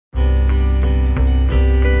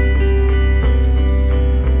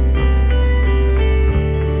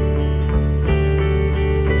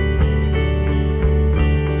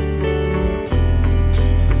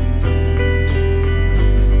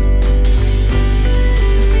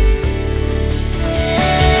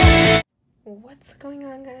What's going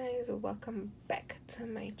on, guys? Welcome back to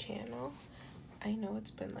my channel. I know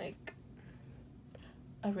it's been like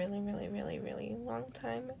a really long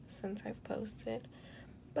time since I've posted,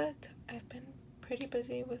 but I've been pretty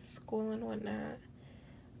busy with school and whatnot,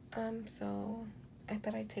 so I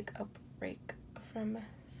thought I'd take a break from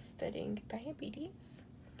studying diabetes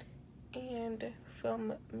and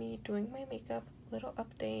film me doing my makeup, little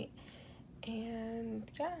update,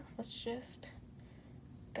 and yeah, let's just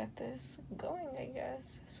get this going, I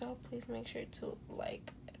guess. So please make sure to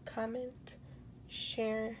like, comment,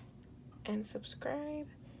 share, and subscribe.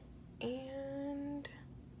 And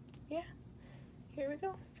yeah, here we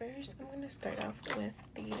go. First, I'm gonna start off with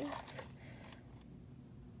these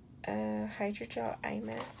hydrogel eye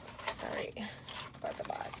masks. Sorry about the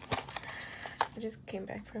box. I just came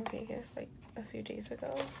back from Vegas like a few days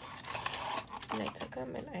ago, and I took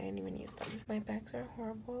them and I didn't even use them. My bags are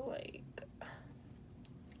horrible, like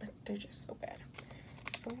they're just so bad.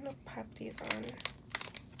 So I'm gonna pop these on.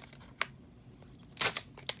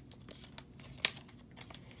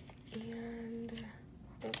 And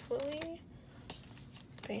hopefully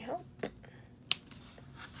they help.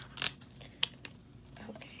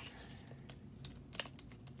 Okay.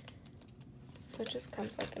 So it just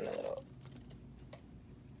comes like in a little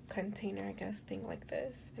container, I guess, thing like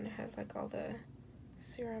this. And it has like all the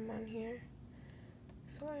serum on here.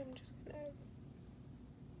 So I'm just gonna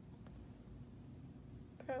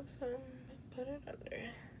grab some and put it under.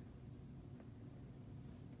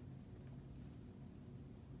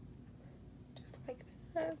 Just like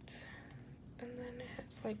that. And then it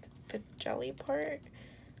has like the jelly part.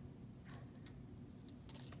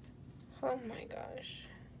 Oh my gosh.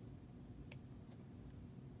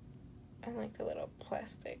 And like the little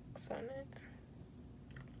plastics on it.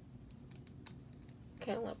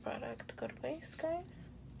 Can't let product go to waste, guys.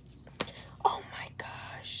 Oh my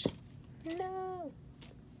gosh. No.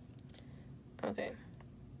 Okay.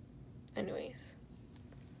 Anyways.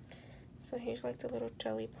 So here's like the little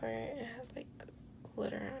jelly part. It has like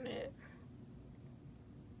glitter on it.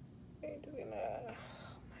 You're just gonna,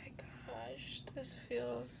 oh my gosh. This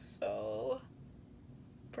feels so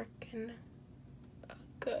freaking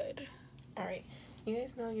good. Alright. You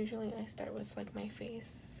guys know usually I start with like my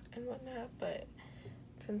face and whatnot, but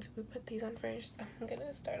since we put these on first, I'm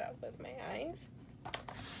gonna start off with my eyes.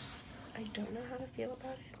 I don't know how to feel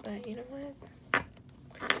about it, but you know what?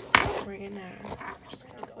 We're just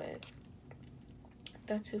gonna go with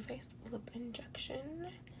the Too Faced lip injection.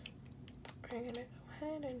 We're gonna go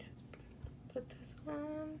ahead and just put this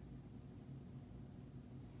on.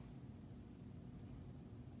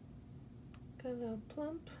 Get a little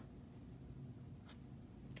plump.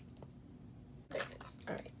 There it is.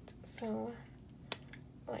 Alright, so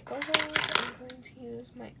like always, I'm going to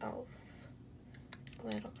use my e.l.f.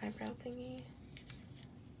 little eyebrow thingy.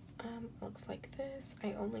 Looks like this.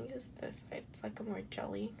 I only use this side. It's like a more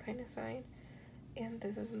jelly kind of side. And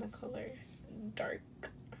this is in the color dark.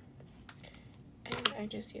 And I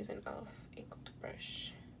just use an e.l.f. angled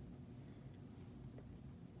brush.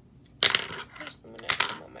 So first I'm gonna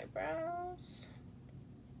come on my brows.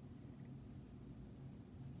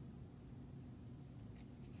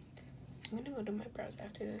 I'm gonna go do my brows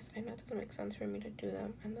after this. I know it doesn't make sense for me to do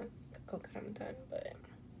them and then go get them done, but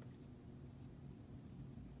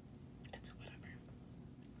it's whatever.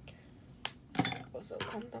 Also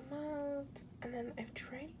comb them out, and then I've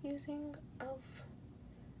tried using e.l.f.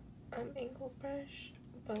 angled brush,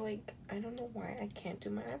 but like I don't know why I can't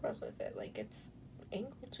do my eyebrows with it. Like it's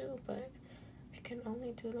angled too, but I can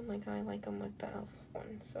only do them like I like them with the e.l.f.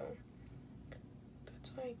 one, so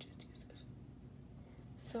that's why I just use this one.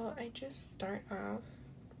 So I just start off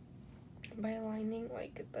by lining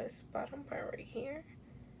like this bottom part right here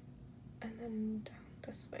and then down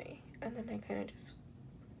this way, and then I kind of just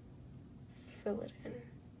fill it in.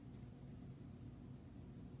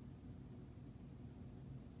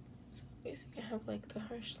 So you see I have like the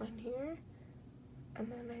harsh line here,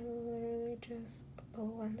 and then I literally just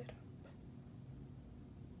blend it up.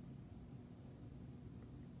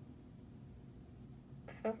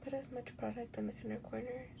 I don't put as much product in the inner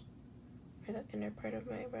corners or the inner part of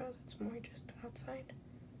my eyebrows. It's more just the outside.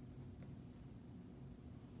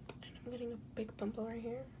 And I'm getting a big pimple right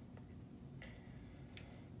here.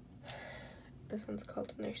 This one's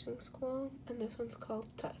called nursing school, and this one's called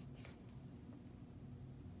tests.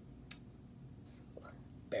 So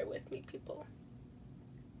bear with me, people.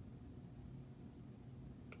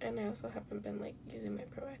 And I also haven't been like using my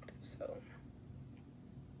Proactive, so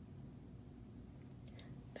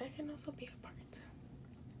that can also be a part.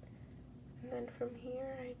 And then from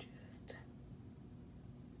here I just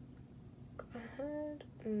go ahead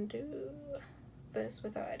and do this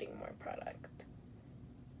without adding more product.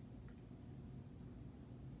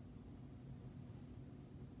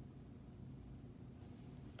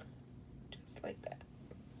 Just like that.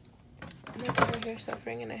 I'm over here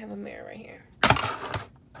suffering, and I have a mirror right here.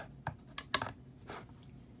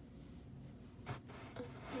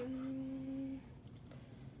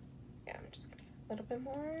 Yeah, I'm just gonna get a little bit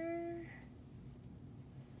more,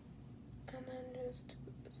 and then just do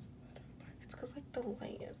this bottom part. It's because like the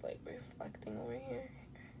light is like reflecting over here.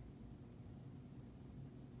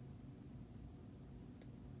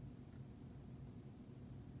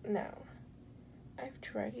 Now, I've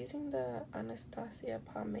tried using the Anastasia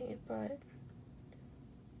pomade, but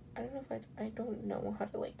I don't know if I don't know how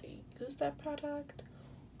to like use that product,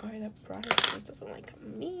 or the product just doesn't like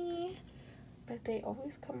me. But they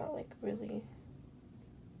always come out like really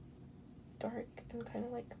dark and kind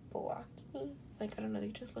of like blocky. Like, I don't know, they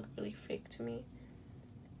just look really fake to me.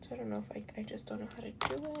 So I don't know if I just don't know how to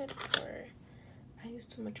do it, or I use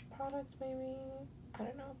too much product maybe. I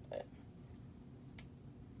don't know, but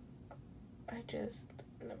I just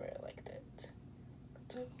never liked it.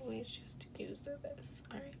 So I've always just used this.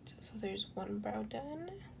 Alright, so there's one brow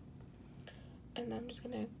done. And I'm just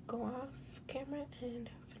gonna go off camera and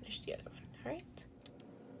finish the other one. Alright?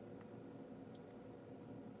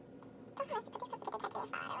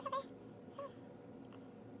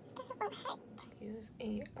 To use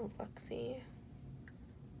a Luxie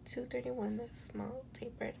 231 small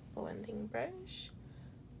tapered blending brush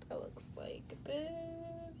that looks like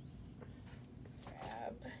this.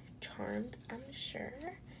 Grab Charmed, I'm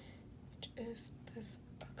sure, which is this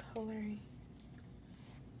color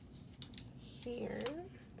here.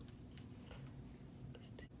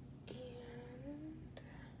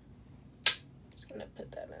 Gonna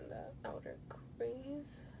put that in the outer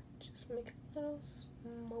crease, just make it a little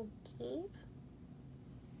smoky.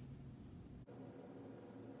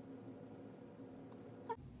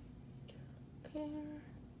 Okay,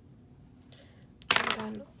 and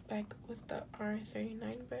then back with the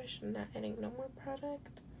R39 brush, not adding no more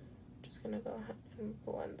product. Just gonna go ahead and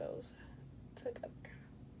blend those together.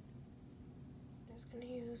 I'm just gonna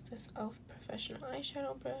use this e.l.f. Professional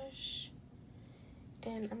eyeshadow brush.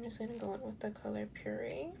 And I'm just gonna go in with the color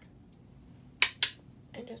Puree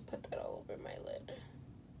and just put that all over my lid.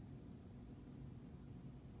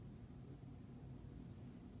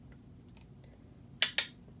 So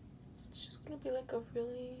it's just gonna be like a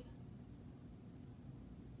really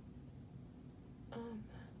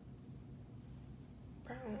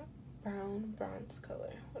brown bronze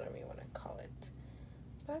color, whatever you want to call it.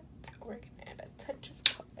 But we're gonna add a touch of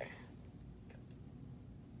color.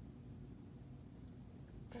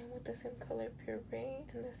 And with the same color Puree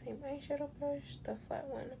and the same eyeshadow brush, the flat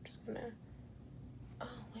one, I'm just gonna, oh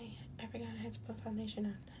wait, I forgot I had to put foundation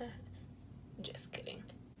on. Just kidding.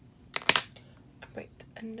 Alright,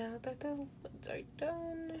 and now that the lids are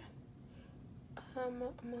done, I'm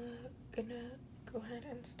gonna go ahead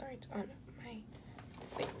and start on my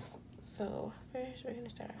face. So first we're gonna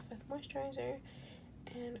start off with moisturizer,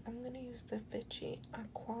 and I'm gonna use the Vichy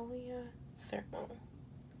Aqualia Thermal.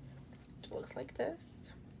 It looks like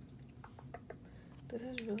this. This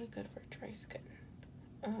is really good for dry skin.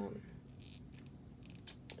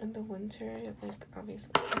 In the winter, like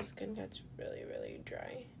obviously my skin gets really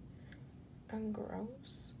dry and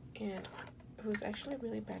gross, and it was actually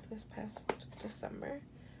really bad this past December.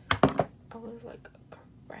 I was like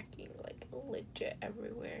cracking like legit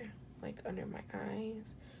everywhere, like under my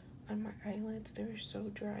eyes, on my eyelids. They were so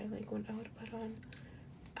dry. Like when I would put on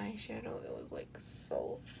eyeshadow, it was like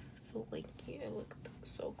so flaky. It looked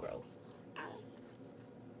so gross.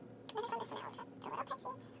 We're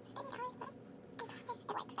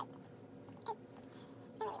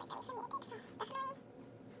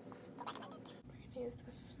gonna use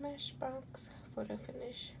the Smashbox Photo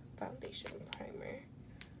Finish Foundation Primer.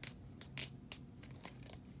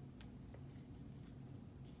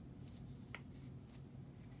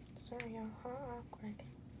 Sorry y'all, how awkward.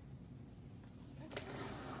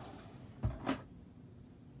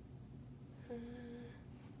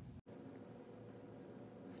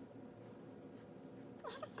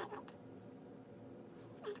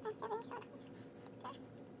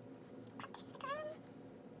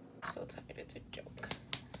 So tired, it's a joke.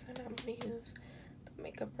 So now I'm gonna use the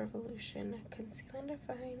Makeup Revolution Conceal and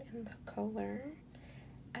Define in the color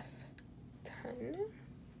F10.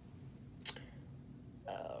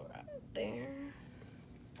 Right there.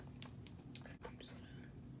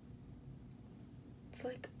 It's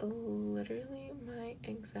like literally my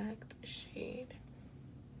exact shade,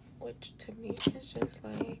 which to me is just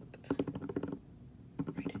like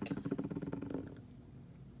ridiculous.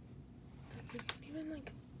 Like, you can't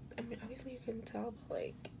tell, but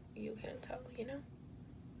like you can't tell, you know.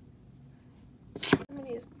 I'm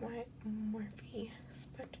gonna use my Morphe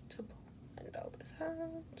sponge to blend all this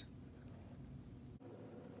out.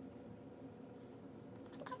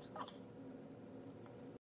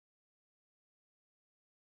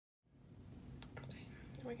 Okay,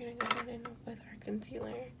 we're gonna go ahead and with our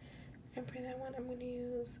concealer, and for that one I'm gonna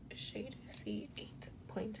use shade C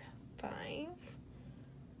 8.5 right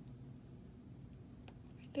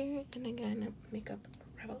there, and again Makeup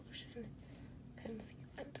Revolution Conceal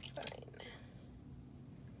and Define.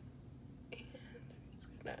 And I'm just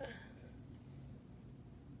gonna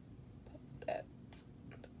put that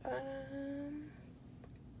at the bottom.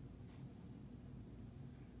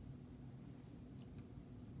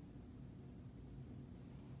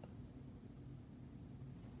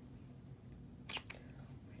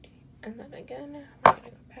 And then again, we're gonna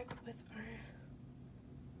go back with our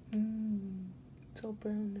so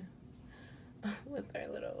brown now with our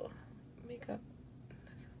little makeup.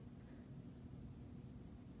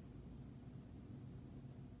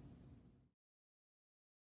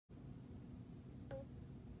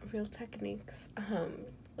 Real Techniques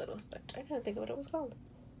little sponge. I can't think of what it was called.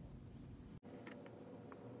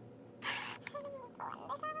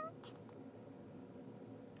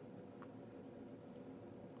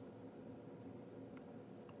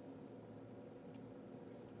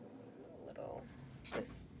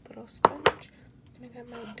 This little sponge. I'm gonna get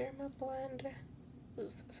my Derma blend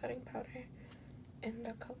loose setting powder in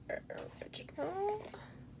the color Original,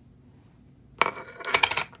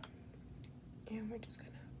 and we're just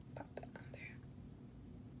gonna pop that on there.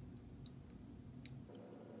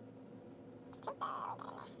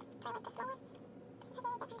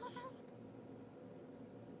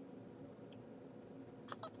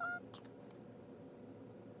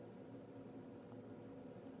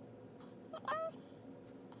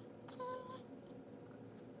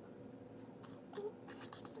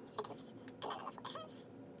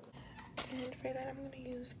 And for that, I'm going to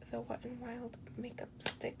use the Wet n Wild makeup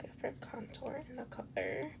stick for contour in the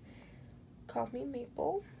color Call Me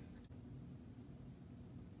Maple.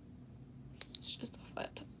 It's just a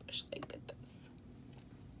flat top brush like this.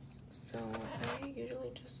 So I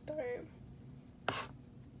usually just start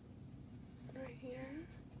right here.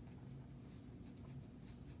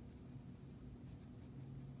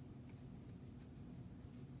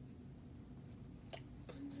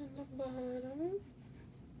 And then the bottom.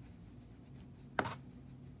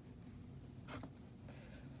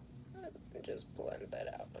 Just blend that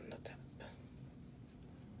out on the top.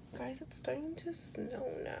 Guys, it's starting to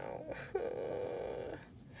snow now.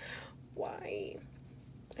 Why?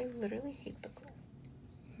 I literally hate the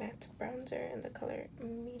matte bronzer in the color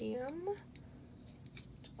medium.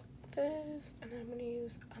 Just like this. And I'm gonna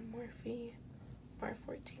use a Morphe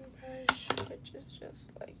R14 brush, which is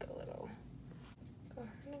just like a little. Go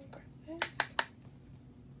ahead and grab this.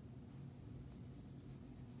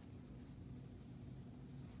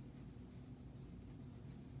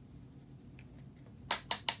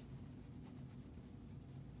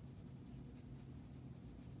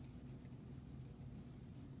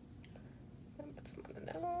 Put some on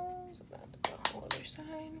the nose, and the whole other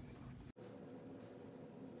side.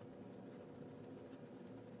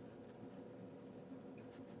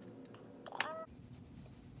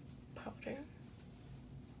 Powder,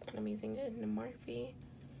 and I'm using it in the Morphe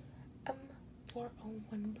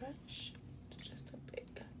M401 brush. It's just a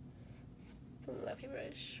big fluffy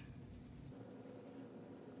brush.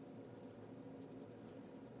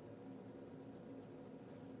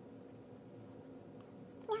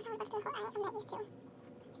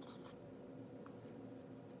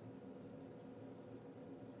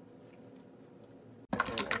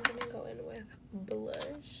 And I'm gonna go in with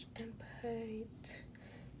blush and put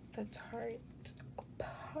the Tarte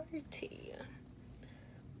Party.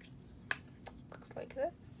 Looks like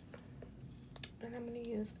this. And I'm gonna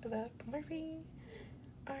use the Morphe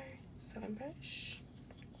R7 brush.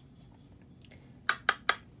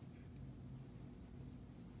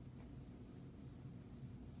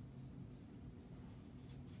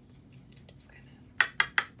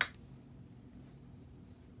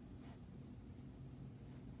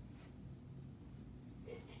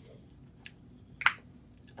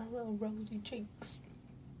 A little rosy cheeks.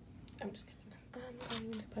 I'm just kidding. I'm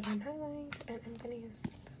going to put on highlights, and I'm going to use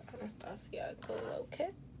the Anastasia Glow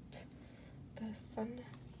Kit, the Sun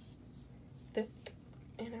Dipped,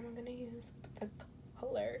 and I'm going to use the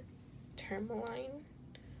color Tourmaline.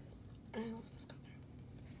 I love this color.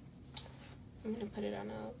 I'm going to put it on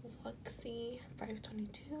a Luxie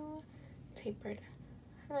 522 tapered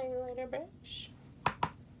highlighter brush.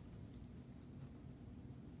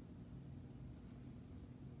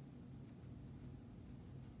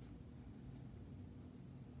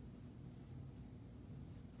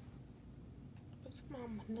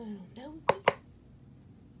 Mama little nosy.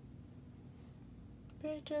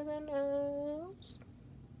 Picture the nose.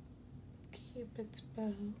 Cupid's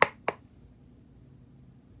bow.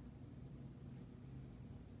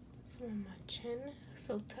 Some on my chin,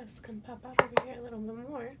 so tusks can pop out over here a little bit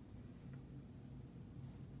more.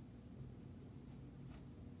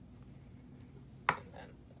 And then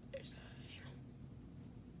the other side.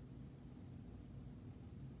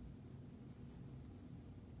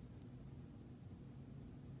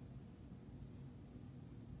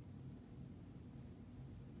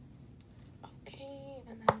 Okay,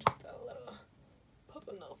 and then just a little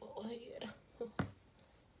popping over here.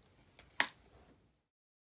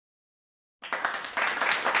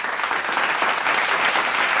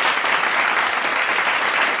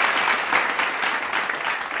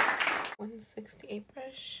 .168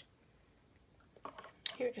 brush.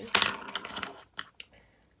 Here it is.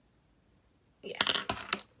 Yeah.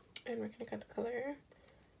 And we're gonna get the color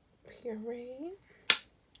Puree.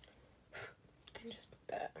 And just put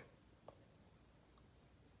that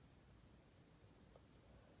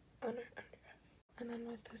on our under eye. And then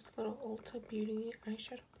with this little Ulta Beauty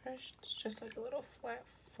eyeshadow brush, it's just like a little flat,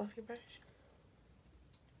 fluffy brush.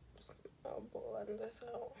 Just I'll blend this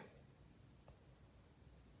out.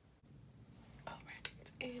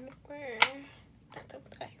 Alright, and we're at the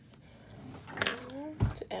place now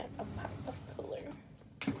to add a pop of color.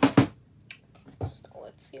 So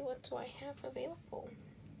let's see, what do I have available?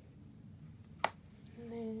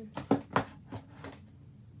 And then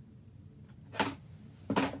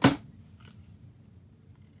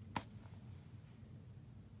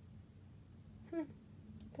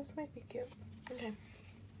this might be cute. Okay.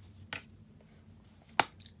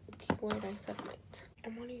 Keyword I said might.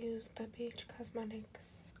 I'm gonna use the BH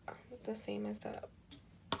Cosmetics, the same as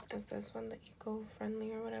this one, the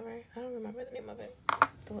eco-friendly or whatever. I don't remember the name of it,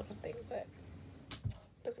 the little thing, but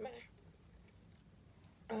doesn't matter.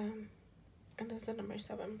 And this is the number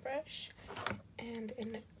 7 brush, and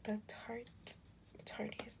in the Tarte's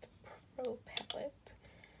Pro palette,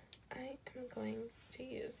 I am going to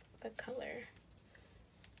use the color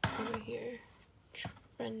over here,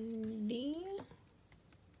 Trendy.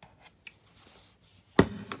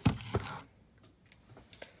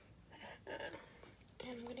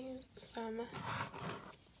 And I'm gonna use some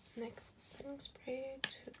NYX setting spray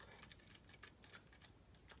to,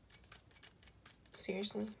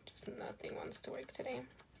 seriously, just nothing wants to work today.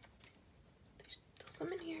 There's still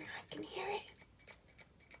some in here, I can hear it.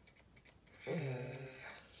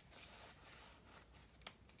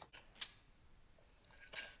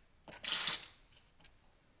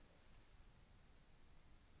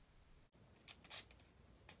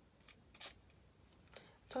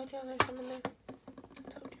 Told y'all there's some in there.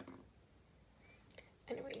 Told you.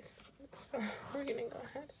 Anyways, so we're gonna go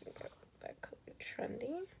ahead and get that color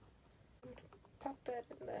Trendy. I'm gonna pop that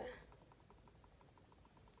in the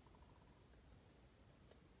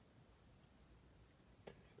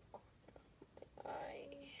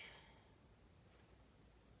eye.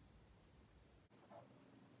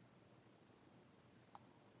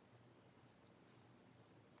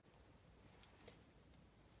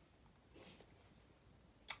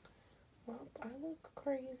 Well, I look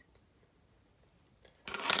crazy.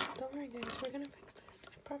 Don't worry guys, we're gonna fix this, I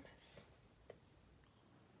promise.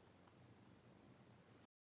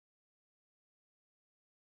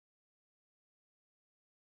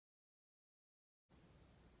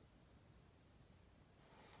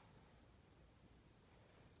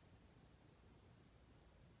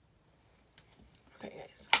 Okay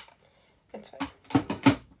guys, it's fine.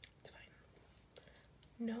 It's fine.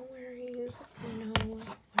 No worries, no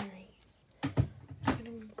worries. I'm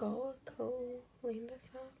gonna go clean this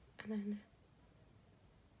up and then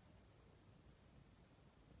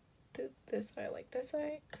do this eye like this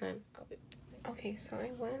eye, and then I'll be okay. So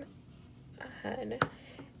I went ahead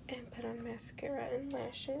and put on mascara and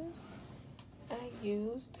lashes. I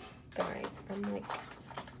used, guys, I'm like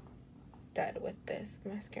dead with this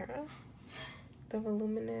mascara, the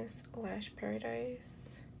Voluminous Lash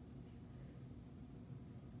Paradise.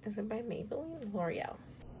 Is it by Maybelline? L'Oreal.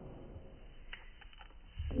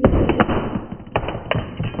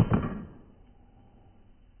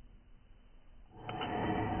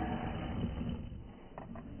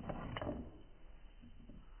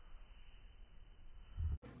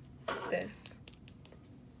 This.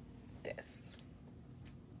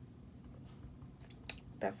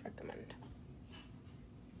 Def recommend.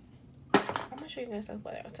 I'm gonna show you guys the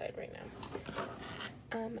weather outside right now.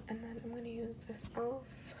 And then I'm gonna use this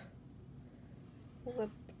e.l.f.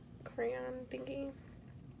 lip crayon thingy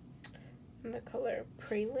in the color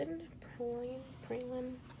Praline.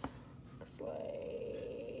 looks like.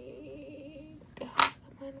 Come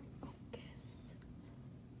on, focus.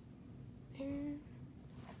 There.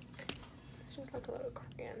 It's just like a little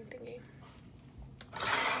crayon thingy.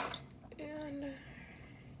 And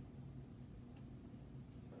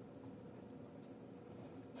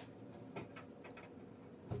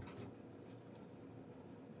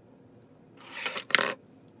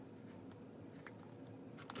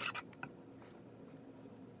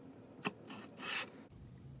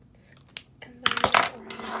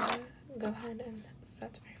go ahead and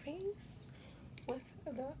set our face with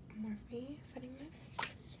the Morphe setting mist.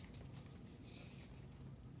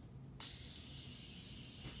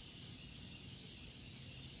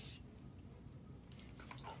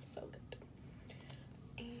 Smells so good.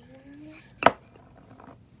 And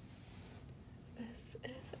this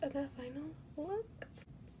is the final look.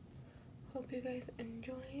 Hope you guys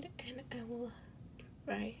enjoyed, and I will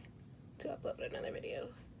try to upload another video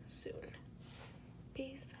soon.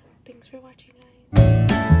 Peace. Thanks for watching,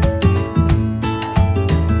 guys.